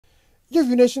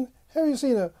UNBOX Nation, have you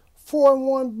seen a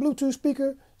 4-in-1 Bluetooth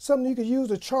speaker? Something you could use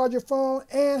to charge your phone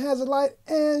and has a light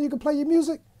and you can play your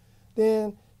music?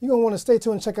 Then you're going to want to stay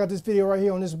tuned and check out this video right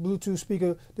here on this Bluetooth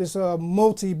speaker, this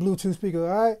multi-Bluetooth speaker,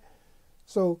 all right?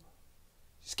 So,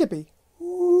 Skippy,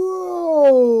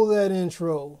 roll that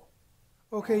intro.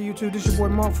 Okay, YouTube, this is your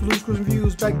boy Mark for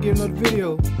CLHVIEWS back again another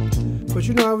video. But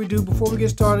you know how we do. Before we get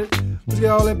started, let's get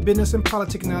all that business and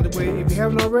politicking out of the way. If you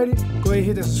haven't already, go ahead and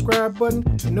hit that subscribe button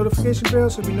and notification bell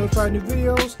so you'll be notified of new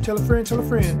videos. Tell a friend, tell a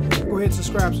friend. Go ahead and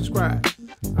subscribe.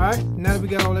 Alright, now that we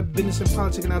got all that business and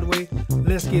politicking out of the way,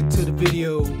 let's get to the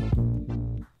video.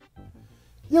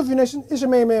 UNBOX Nation, it's your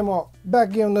main man Mark, back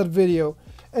again another video.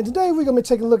 And today we're going to be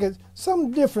taking a look at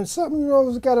something different, something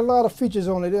that's got a lot of features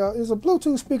on it. It's a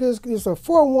Bluetooth speaker, it's a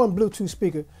 4-in-1 Bluetooth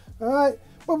speaker. Alright,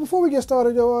 but before we get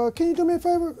started though, can you do me a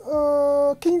favor?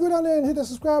 Can you go down there and hit that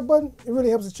subscribe button? It really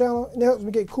helps the channel and it helps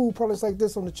me get cool products like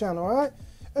this on the channel, alright?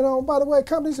 And by the way,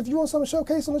 companies, if you want something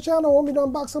showcased on the channel or want me to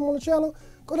unbox something on the channel,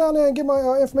 go down there and get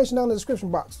my information down in the description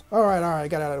box. Alright,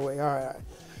 got it out of the way, alright.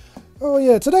 Oh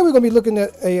yeah, today we're going to be looking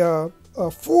at a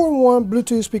 4-in-1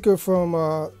 Bluetooth speaker from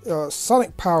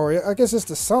SonicPower. I guess it's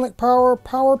the SonicPower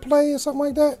POWRPLAY or something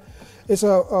like that. It's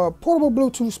a portable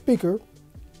Bluetooth speaker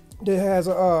that has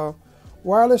a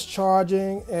wireless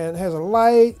charging and has a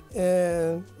light,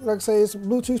 and like I say, it's a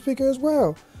Bluetooth speaker as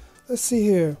well. Let's see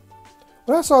here.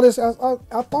 When I saw this,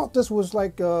 I thought this was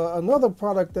like another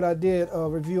product that I did a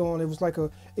review on. It was like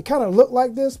it kind of looked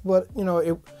like this, but you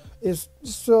know, it's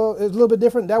a little bit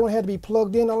different. That one had to be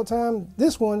plugged in all the time.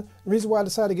 This one, the reason why I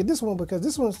decided to get this one, because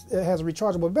this one has a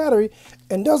rechargeable battery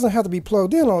and doesn't have to be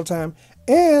plugged in all the time.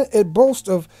 And it boasts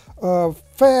of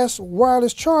fast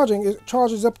wireless charging. It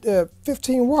charges up to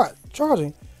 15 watt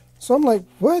charging. So I'm like,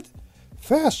 what?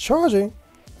 Fast charging?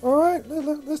 All right,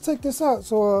 let's take this out.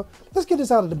 So let's get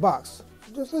this out of the box.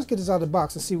 Let's get this out of the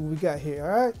box and see what we got here, all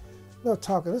right? No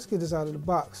talking, let's get this out of the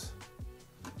box.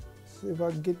 See if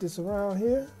I can get this around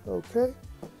here. Okay.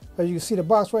 As you can see, the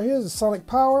box right here is a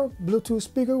SonicPower Bluetooth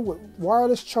speaker with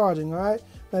wireless charging. All right.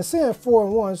 Now it's saying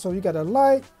 4-in-1, so you got a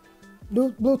light,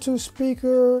 Bluetooth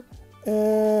speaker,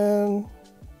 and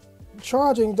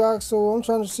charging dock. So I'm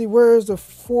trying to see where is the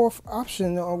fourth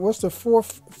option, or what's the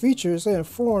fourth feature. It's saying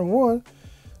 4-in-1,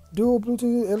 dual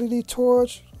Bluetooth LED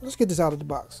torch. Let's get this out of the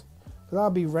box, because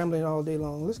I'll be rambling all day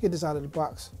long. Let's get this out of the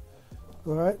box.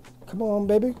 All right, come on,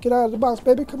 baby. Get out of the box,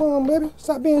 baby. Come on, baby.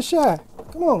 Stop being shy.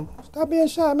 Come on. Stop being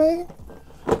shy, man.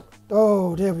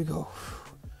 Oh, there we go.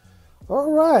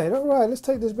 All right. Let's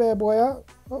take this bad boy out.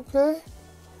 Okay.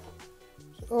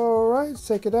 All right, let's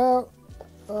take it out.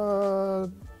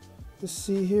 Let's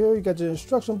see here. You got your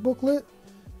instruction booklet.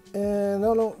 And I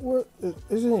don't know, what,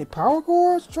 is there any power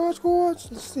cords, charge cords?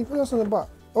 Let's see, what else in the box?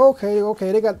 Okay.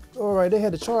 They got, all right, they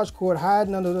had the charge cord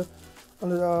hiding under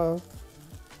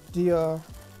the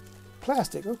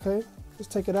plastic. Okay, let's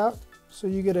take it out. So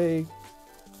you get a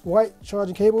white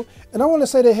charging cable, and I want to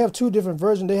say they have two different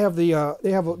versions. They have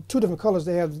two different colors.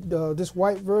 They have this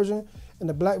white version and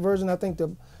the black version. I think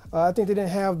they didn't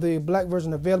have the black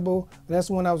version available, and that's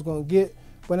the one I was going to get.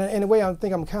 But anyway, I'm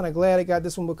kind of glad I got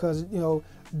this one, because you know,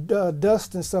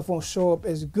 dust and stuff won't show up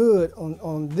as good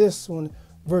on this one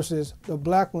versus the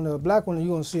black one. The black one, you're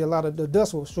going to see a lot of the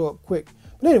dust will show up quick.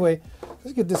 But anyway,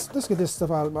 let's get this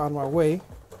stuff out of my way.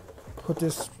 Put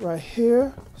this right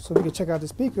here so we can check out the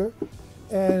speaker.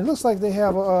 And it looks like they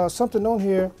have something on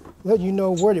here letting you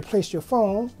know where to place your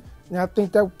phone. And I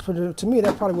think that, to me,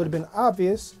 that probably would have been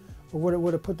obvious. But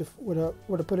where to put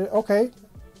it? Okay,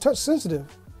 touch sensitive.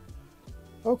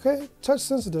 Okay, touch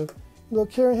sensitive. Little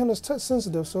carrying handle is touch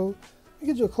sensitive. So let me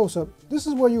get you a close up. This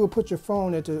is where you would put your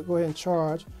phone in to go ahead and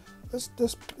charge. Let's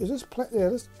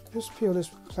peel this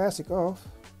plastic off.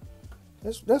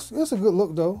 That's a good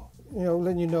look though. You know,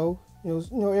 letting you know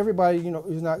everybody. You know,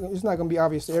 it's not going to be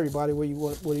obvious to everybody where you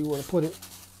want to put it.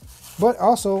 But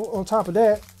also on top of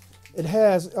that, it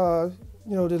has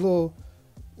you know, the little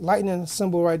lightning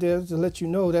symbol right there to let you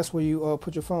know that's where you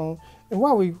put your phone. And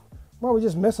while we're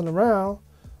just messing around,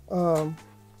 let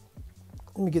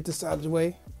me get this out of the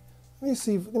way. Let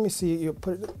me see you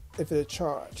put it if it'll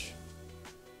charge.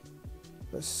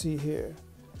 Let's see here.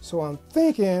 So I'm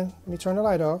thinking, let me turn the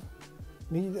light off.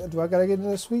 Do I gotta get in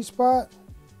a sweet spot?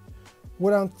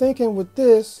 What I'm thinking with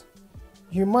this,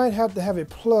 you might have to have it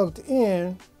plugged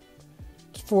in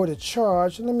for the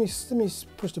charge. Let me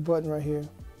push the button right here,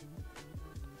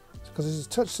 because this is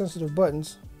touch sensitive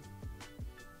buttons.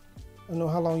 I don't know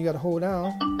how long you gotta hold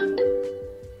down.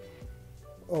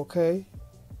 Okay,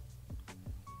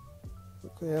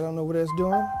 I don't know what that's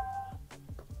doing.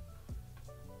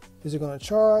 Is it going to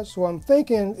charge? So I'm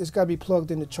thinking it's got to be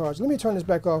plugged in to charge. Let me turn this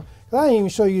back off. I didn't even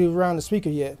show you around the speaker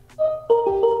yet.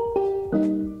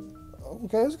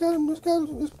 Okay,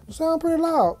 it sound pretty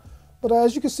loud. But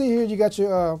as you can see here, you got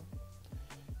your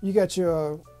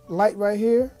light right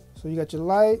here. So you got your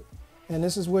light, and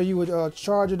this is where you would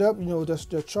charge it up. You know,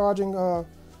 just the charging,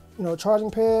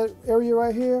 charging pad area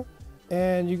right here.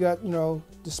 And you got, the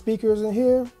speakers in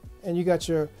here, and you got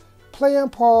your play and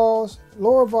pause,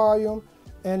 lower volume,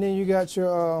 and then you got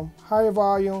your higher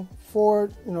volume,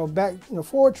 forward, back,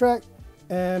 forward track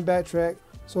and back track.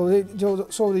 So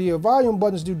the volume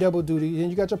buttons do double duty. Then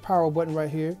you got your power button right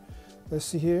here. Let's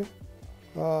see here.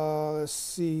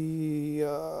 Let's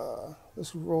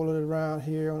roll it around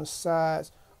here on the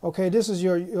sides. Okay, this is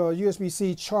your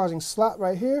USB-C charging slot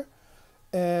right here.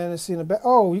 And let's see in the back.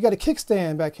 Oh, you got a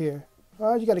kickstand back here.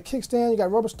 All right, you got a kickstand. You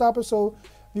got rubber stoppers. So if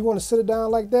you want to sit it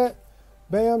down like that,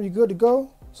 bam, you're good to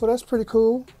go. So that's pretty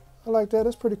cool. I like that.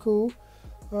 That's pretty cool.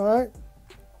 All right.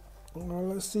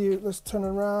 Let's see. Let's turn it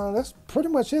around. That's pretty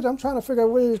much it. I'm trying to figure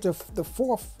out what is the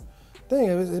fourth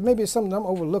thing. Maybe it's something I'm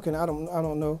overlooking. I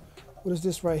don't know. What is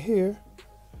this right here?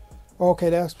 Okay,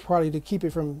 that's probably to keep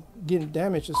it from getting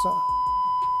damaged or something.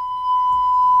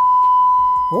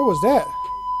 What was that?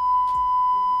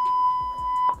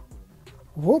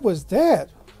 What was that?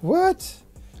 What?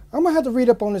 I'm gonna have to read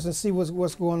up on this and see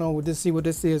what's going on with this. See what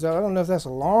this is. I don't know if that's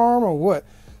alarm or what,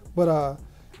 but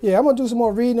yeah, I'm gonna do some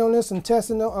more reading on this and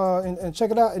testing and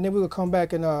check it out, and then we will come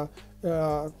back and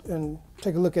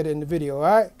take a look at it in the video. All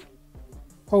right?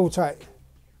 Hold tight.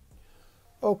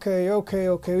 Okay,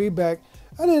 we back.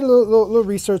 I did a little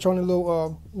research on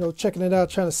it, checking it out,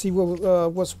 trying to see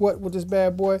what's what with this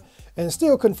bad boy, and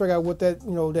still couldn't figure out what that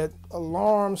that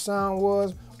alarm sound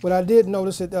was. But I did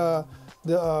notice that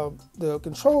the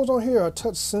controls on here are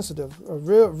touch sensitive,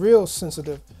 real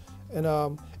sensitive, and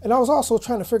I was also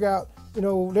trying to figure out,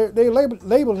 they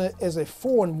labeling it as a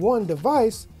 4-in-1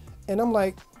 device, and I'm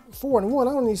like, 4-in-1.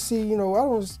 I only see, I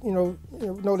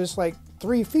don't, notice like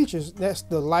 3 features. That's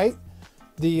the light,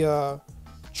 the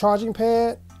charging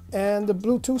pad, and the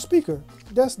Bluetooth speaker.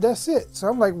 That's it. So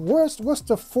I'm like, what's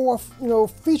the fourth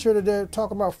feature that they're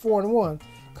talking about 4-in-1?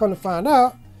 Come to find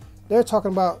out, they're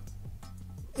talking about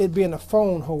it being a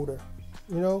phone holder.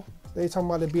 They talking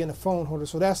about it being a phone holder.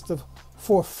 So that's the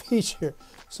fourth feature.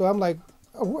 So I'm like,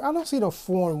 I don't see no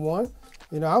 4-in-1.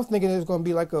 I was thinking it was going to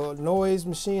be like a noise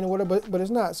machine or whatever, but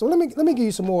it's not. So let me give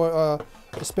you some more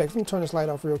specs. Let me turn this light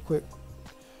off real quick.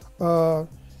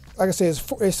 Like I said,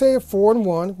 they say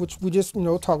 4-in-1, which we just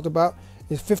talked about.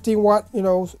 It's 15 watt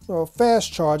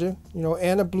fast charging,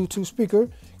 and a Bluetooth speaker.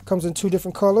 Comes in 2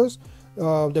 different colors.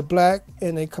 They're black,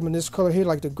 and they come in this color here,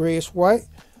 like the grayish white.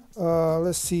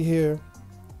 Let's see here.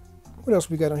 What else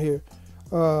we got on here?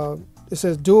 It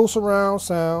says dual surround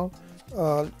sound,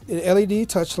 LED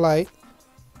touch light,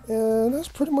 and that's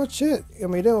pretty much it. I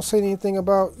mean, they don't say anything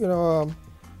about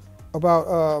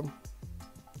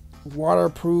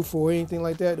waterproof or anything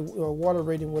like that, or water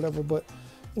rating, whatever. But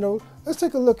let's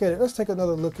take a look at it. Let's take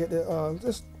another look at it.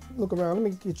 Let's look around.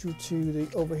 Let me get you to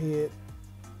the overhead.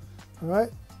 All right.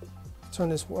 Turn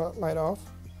this light off.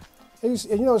 And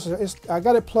I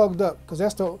got it plugged up, because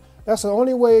that's the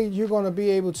only way you're going to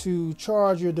be able to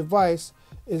charge your device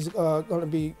is going to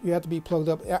be, you have to be plugged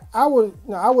up. I would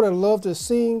have loved to have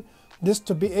seen this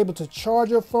to be able to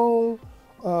charge your phone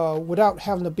without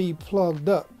having to be plugged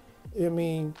up. I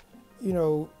mean,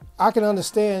 I can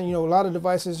understand, a lot of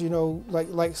devices,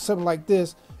 like something like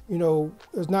this,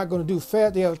 is not going to do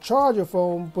fast. They'll charge your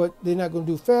phone, but they're not going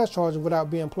to do fast charging without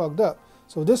being plugged up.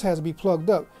 So this has to be plugged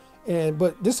up,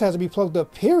 but this has to be plugged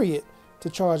up, period, to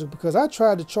charge it. Because I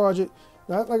tried to charge it,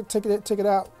 and I like to take it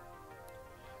out,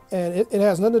 and it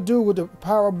has nothing to do with the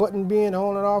power button being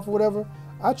on and off or whatever.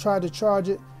 I tried to charge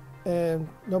it, and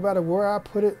no matter where I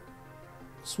put it,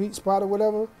 sweet spot or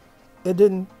whatever, it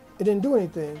didn't do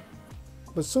anything.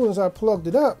 But as soon as I plugged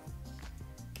it up,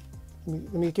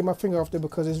 let me get my finger off there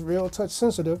because it's real touch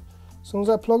sensitive. As soon as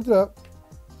I plugged it up,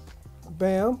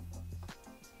 bam.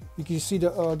 You can see the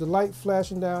light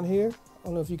flashing down here. I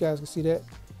don't know if you guys can see that.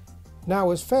 Now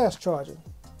it's fast charging.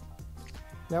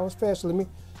 Now it's fast. Let me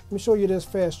show you this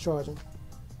fast charging.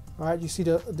 All right, you see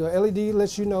the LED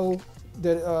lets you know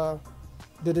that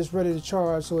that it's ready to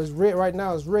charge. So it's red right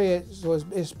now. It's red, so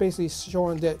it's basically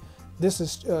showing that this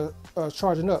is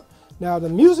charging up. Now the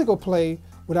music will play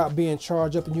without being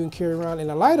charged up, and you can carry around, and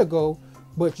the light will go,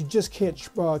 but you just can't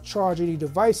charge any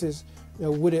devices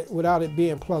with it without it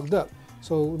being plugged up.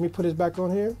 So let me put this back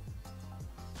on here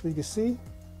so you can see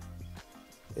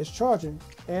it's charging,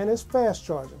 and it's fast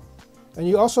charging. And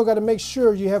you also got to make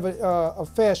sure you have a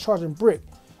fast charging brick.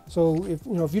 So if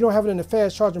you don't have it in the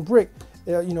fast charging brick,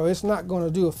 it's not going to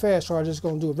do a fast charge. It's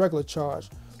going to do a regular charge.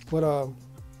 But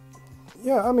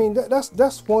yeah, I mean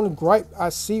that's one gripe I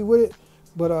see with it.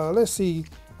 But let's see.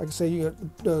 Like I say, you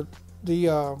got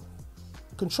the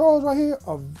controls right here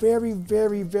are very,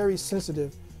 very, very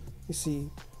sensitive. You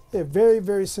see, they're very,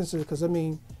 very sensitive because I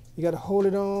mean, you got to hold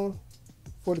it on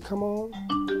for it to come on.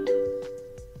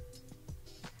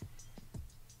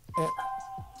 And,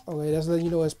 okay, that's letting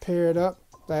you know it's paired up.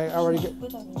 Like I already get.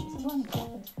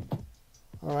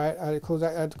 All right, I had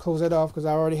to close that off because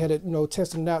I already had it,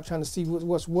 testing it out, trying to see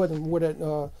what's what and where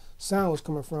that sound was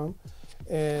coming from.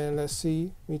 And let's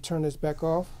see. Let me turn this back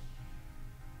off.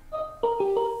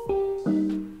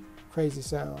 Crazy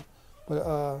sound, but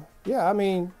yeah, I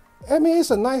mean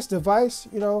it's a nice device,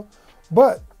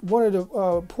 but one of the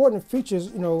important features,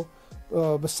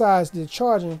 besides the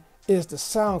charging, is the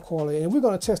sound quality, and we're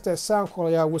going to test that sound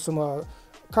quality out with some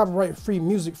copyright-free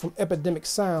music from Epidemic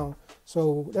Sound.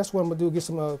 So that's what I'm gonna do, get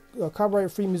some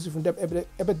copyright-free music from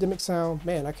Epidemic Sound.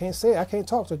 Man, I can't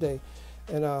talk today,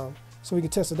 and so we can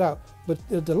test it out. But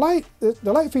the light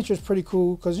feature is pretty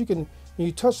cool because you can, when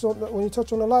you touch on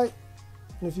the light.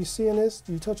 And if you're seeing this,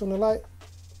 you touch on the light.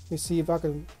 Let me see if I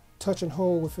can touch and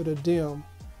hold with it to dim.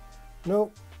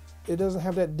 Nope, it doesn't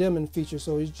have that dimming feature,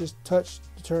 so you just touch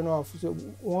to turn off. So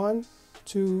 1,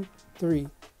 2, 3,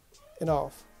 and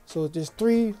off. So there's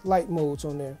 3 light modes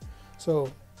on there. So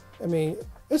I mean,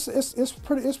 it's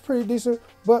pretty decent.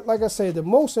 But like I say, the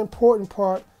most important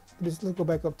part. Let's go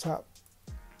back up top.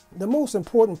 The most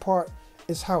important part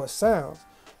is how it sounds,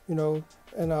 and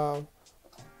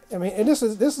I mean, and this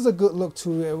is a good look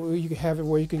too. You can have it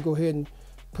where you can go ahead and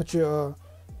put your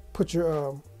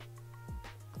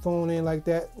phone in like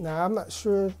that. Now I'm not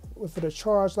sure if it'll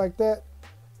charge like that.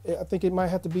 I think it might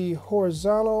have to be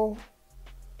horizontal.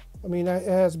 I mean, it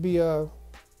has to be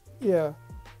yeah.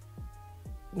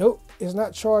 Nope, it's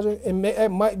not charging. It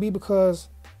might be because,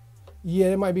 yeah,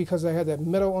 it might be because I had that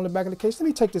metal on the back of the case. Let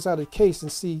me take this out of the case and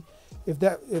see if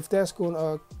that's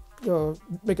going to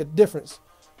make a difference.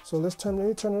 So let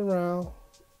me turn it around,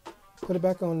 put it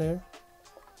back on there,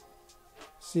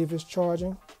 see if it's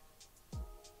charging.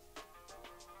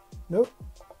 Nope,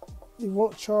 it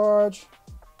won't charge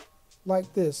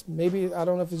like this. Maybe, I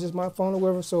don't know if it's just my phone or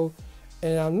whatever. So,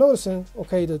 and I'm noticing,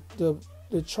 okay, the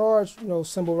charge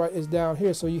symbol right is down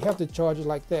here, so you have to charge it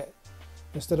like that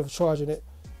instead of charging it.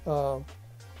 You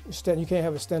can't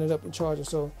have it standing up and charging.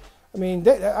 So I mean,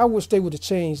 I wish they would have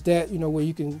changed that, where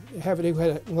you can have it. They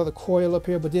had another coil up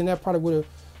here, but then that probably would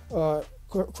have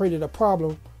created a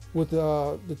problem with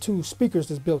the 2 speakers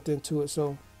that's built into it.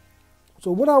 So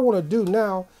what I want to do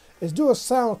now is do a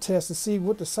sound test to see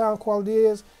what the sound quality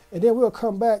is, and then we'll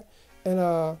come back and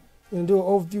do an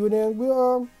overview, and then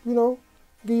we'll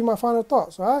give you my final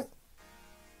thoughts. All right,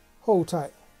 hold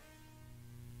tight.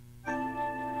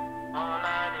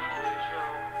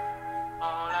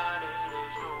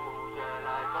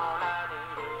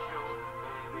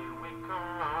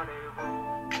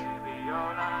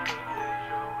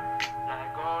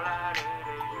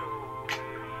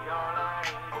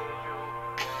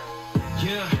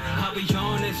 Yeah, I'll be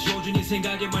honest, 요즘이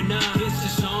생각이 많아. It's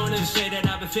just honest, say that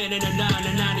I've been feeling alive.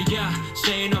 난 아니야,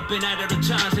 staying up in out of the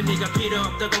chance. 네가 필요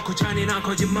없다고 그 잔인한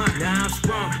거짓말. Now I'm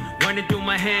sprung, running through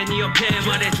my head, 네 옆에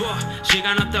말해줘.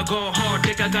 시간 없다고, 헐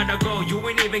때가 가라고. You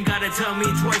ain't even gotta tell me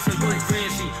twice, so you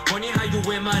fancy. Funny how you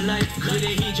in my life.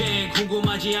 그래 이제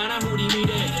궁금하지 않아 우리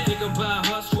미래. Think about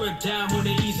her, strip down on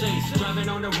the east side. Driving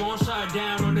on the wrong side,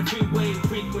 down on the freeway.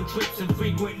 Frequent trips and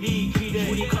frequently 기대.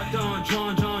 우리 컸던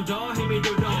점점 더 힘이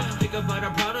들어. Think about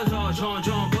our brothers all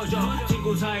점점 커져.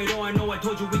 친구 사이로 I know I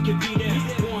told you we could be there.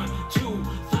 1, 2,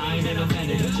 3. I ain't never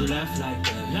offended that you left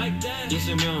like that.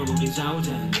 있으면 우리 싸울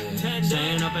텐데.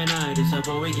 Staying up at night is a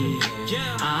보이기.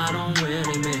 I don't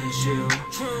really miss you.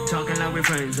 Talking like we're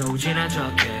friends, oh 지난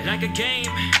척해. Like a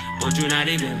game, but you're not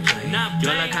even playing.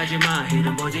 연락하지 마,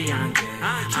 이름 보지 않게.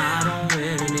 I don't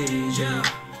really need you.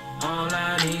 All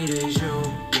I need is you,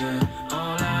 yeah.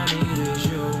 All I need is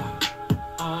you.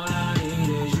 All I need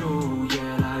is you,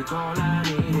 yeah. Like all I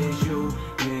need is you.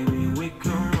 Baby, we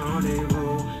can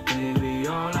rendezvous. Baby,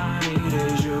 all I need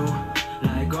is you.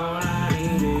 Like all I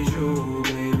need is you.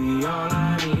 Baby, all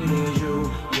I need is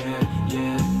you. Yeah,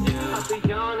 yeah, yeah. I'll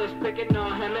be honest, picking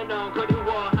on, hemming on, could you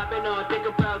walk, hopping on, think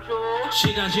about you.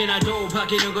 시간 지나도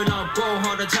바뀌는 건 없고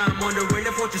all the time wondering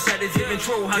if what you said is even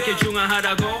true. 하기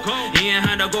중요하다고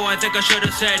이해한다고 I think I should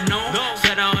have said no.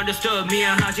 Said I understood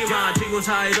미안하지만 친구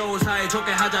사이로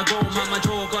사이좋게 하자고 맘만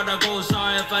좋을 거라고.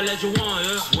 Sorry if I let you on,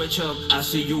 yeah. Switch up, I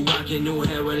see you rocking new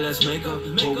hair with let's make up.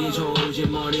 보기 좋은지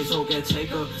머릿속에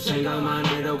take up. 생각만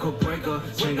해도 cook breaker.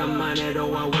 생각만 해도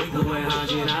I wake up.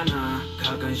 후회하진 않아.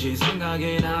 가끔씩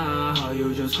생각이 나. How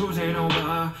you just cruising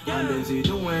over? I'm busy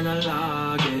doing a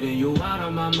lot, getting you out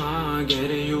of my mind,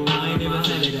 getting you. I ain't even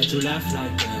tell you that you left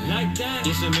like that. Like that.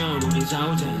 있으면 우리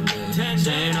싸울 텐데.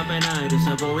 Staying up at night is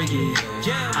a 보이기.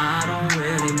 I don't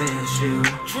really miss you.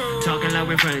 Talking like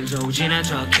we're friends, so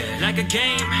지나쳤게. Like a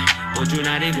game, but you're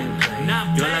not even playing.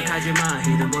 연락하지 마,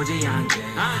 이름 보지 않게.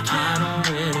 I don't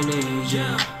really need you.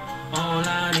 All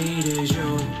I need is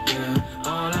you, yeah.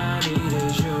 All I need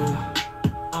is you.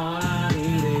 All I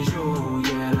need is you,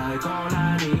 yeah. Like all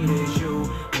I need is you.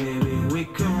 Baby, we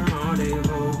can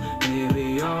rendezvous.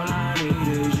 Baby, all I need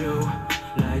is you.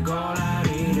 Like all I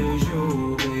need is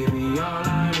you. Baby, all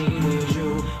I need is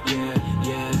you. Yeah,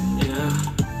 yeah, yeah.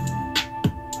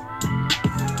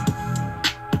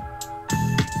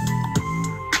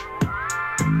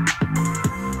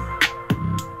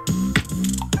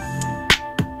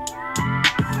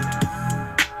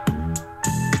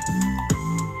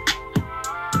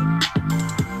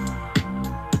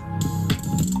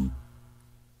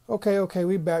 Okay,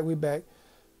 we back.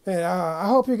 And I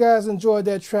hope you guys enjoyed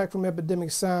that track from Epidemic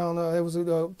Sound. It was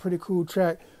a pretty cool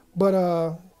track. But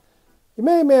your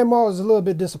main man Maul is a little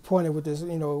bit disappointed with this,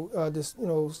 this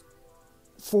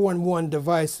 4-in-1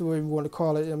 device, whatever you want to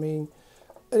call it. I mean,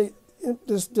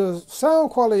 the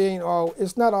sound quality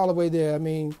it's not all the way there. I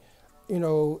mean,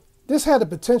 this had the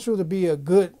potential to be a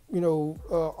good,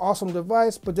 awesome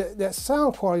device, but that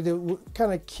sound quality that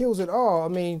kind of kills it all. I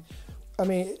mean,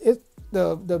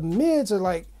 the mids are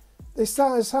like, it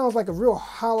sounds like a real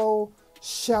hollow,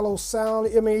 shallow sound.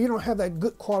 I mean, you don't have that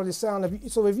good quality sound.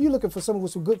 So if you're looking for someone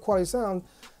with some good quality sound,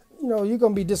 you're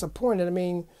gonna be disappointed. I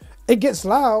mean, it gets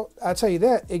loud, I tell you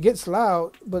that, it gets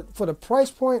loud, but for the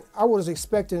price point, I was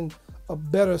expecting a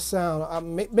better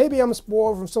sound. Maybe I'm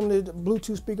spoiled from some of the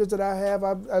Bluetooth speakers that I have,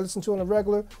 I listen to on a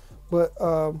regular, but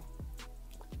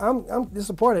I'm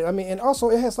disappointed. I mean, and also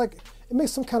it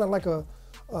makes some kind of like a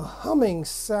humming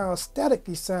sound,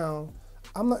 staticky sound.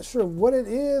 I'm not sure what it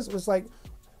is. It's like,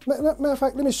 matter of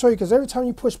fact, let me show you, because every time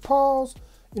you push pause,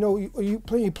 you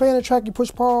playing a track, you push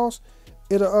pause,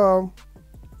 it'll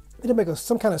make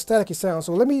some kind of staticky sound.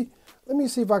 So let me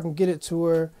see if I can get it to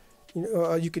where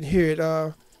you can hear it.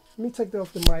 Let me take that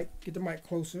off the mic, get the mic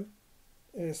closer,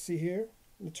 and see here.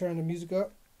 Let me turn the music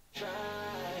up.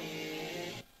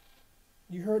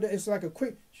 You heard that? It's like a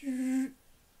quick.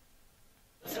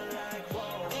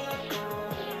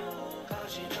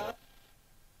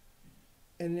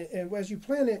 And as you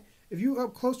playing it, if you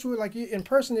up close to it, like you in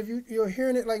person, if you're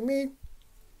hearing it like me,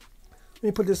 let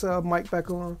me put this mic back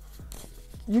on.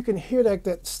 You can hear that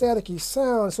staticky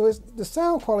sound. So the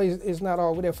sound quality is not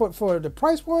all there for the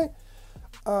price point.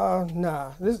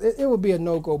 Nah, it would be a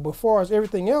no-go. But as far as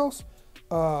everything else,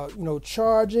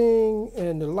 charging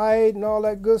and the light and all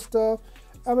that good stuff.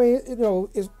 I mean,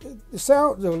 the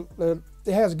sound.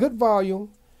 It has good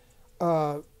volume.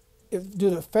 Do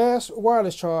the fast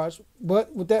wireless charge,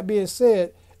 but with that being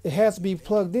said, it has to be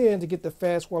plugged in to get the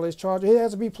fast wireless charge. It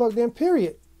has to be plugged in,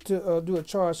 period, to do a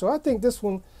charge. So I think this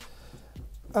one,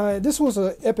 this was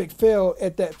an epic fail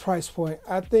at that price point.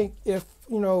 I think if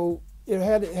it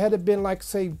had been like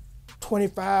say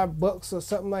 $25 or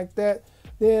something like that,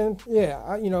 then yeah,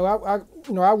 I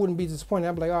wouldn't be disappointed.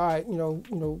 I'd be like, all right,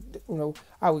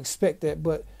 I would expect that,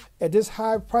 but at this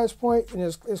high price point, and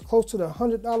it's close to the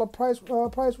 $100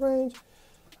 price range,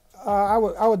 I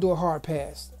would do a hard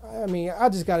pass. I mean, I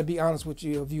just got to be honest with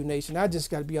you, View Nation. I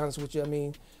just got to be honest with you. I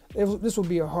mean, this would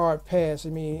be a hard pass. I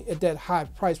mean, at that high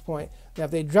price point. Now,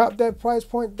 if they drop that price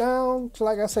point down to,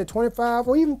 like I said, 25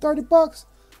 or even $30,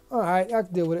 all right, I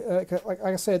can deal with it. Like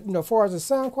I said, as far as the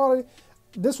sound quality,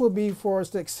 this would be for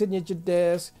us like sitting at your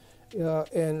desk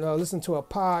and listen to a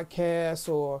podcast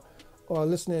or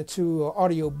listening to an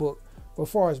audio book. But as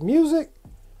far as music,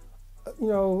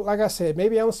 like I said,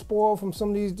 maybe I'm spoiled from some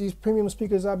of these premium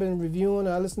speakers I've been reviewing and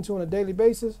I listen to on a daily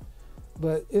basis,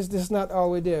 but it's just not all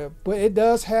the way there. But it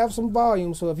does have some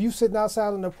volume, so if you're sitting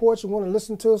outside on the porch and want to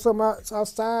listen to something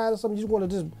outside or something, you just want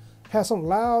to just have something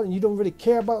loud and you don't really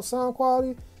care about sound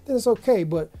quality, then it's okay.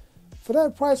 But for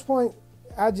that price point,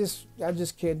 I just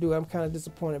can't do it. I'm kind of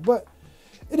disappointed, but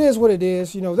it is what it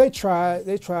is. They tried.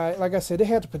 Like I said, they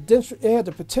had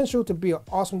the potential to be an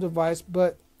awesome device,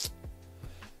 but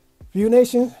View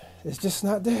Nation, it's just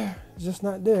not there. It's just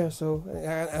not there. So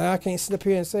I can't sit up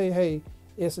here and say, hey,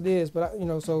 yes it is. But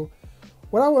so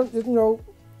what I want,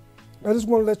 I just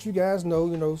want to let you guys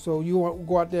know, so you won't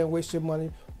go out there and waste your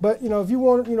money. But if you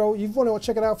want, to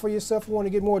check it out for yourself, you want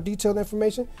to get more detailed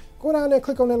information, go down there,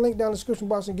 click on that link down in the description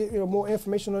box, and get more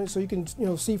information on it, so you can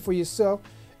see for yourself.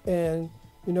 And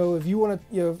if you want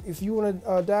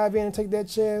to dive in and take that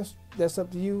chance, that's up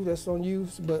to you. That's on you.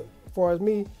 But far as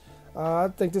me, I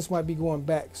think this might be going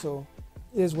back. So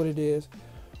it is what it is.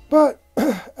 But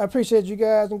I appreciate you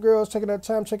guys and girls taking that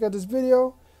time to check out this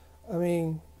video. I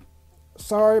mean,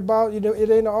 sorry about, it ain't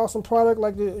an awesome product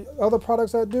like the other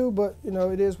products I do, but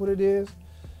it is what it is.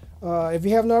 If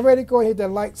you haven't already, go ahead and hit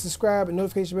that like, subscribe, and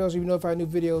notification bells so you be notified new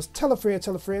videos. Tell a friend,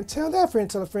 tell that friend,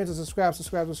 tell a friend to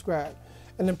subscribe.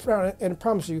 And I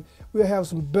promise you, we'll have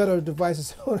some better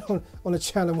devices on the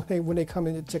channel when they come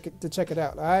in to check it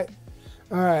out. All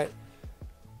right.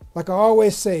 Like I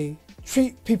always say,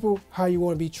 treat people how you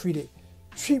want to be treated.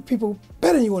 Treat people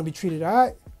better than you want to be treated.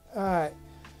 All right.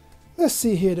 Let's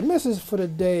see here. The message for the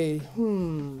day.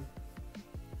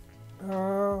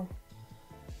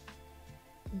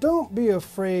 Don't be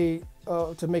afraid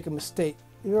to make a mistake.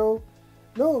 Don't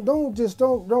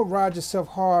ride yourself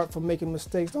hard for making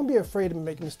mistakes. Don't be afraid of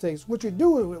making mistakes. What you do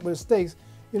with mistakes,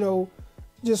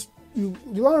 just you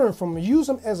learn from them. Use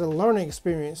them as a learning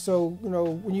experience. So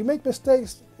when you make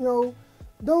mistakes, don't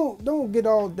get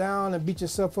all down and beat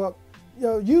yourself up.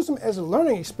 Use them as a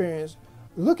learning experience.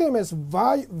 Look at them as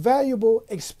valuable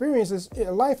experiences,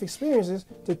 life experiences,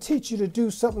 to teach you to do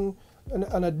something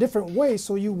in a different way,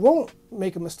 so you won't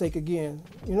make a mistake again.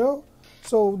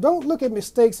 So don't look at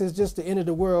mistakes as just the end of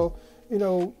the world.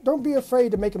 Don't be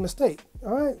afraid to make a mistake.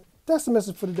 All right, that's the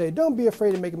message for today. Don't be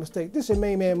afraid to make a mistake. This is your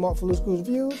main man Mark for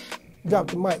LSViews. Drop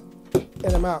the mic,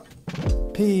 and I'm out.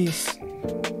 Peace.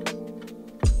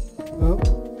 Well,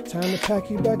 time to pack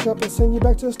you back up and send you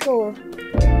back to the store.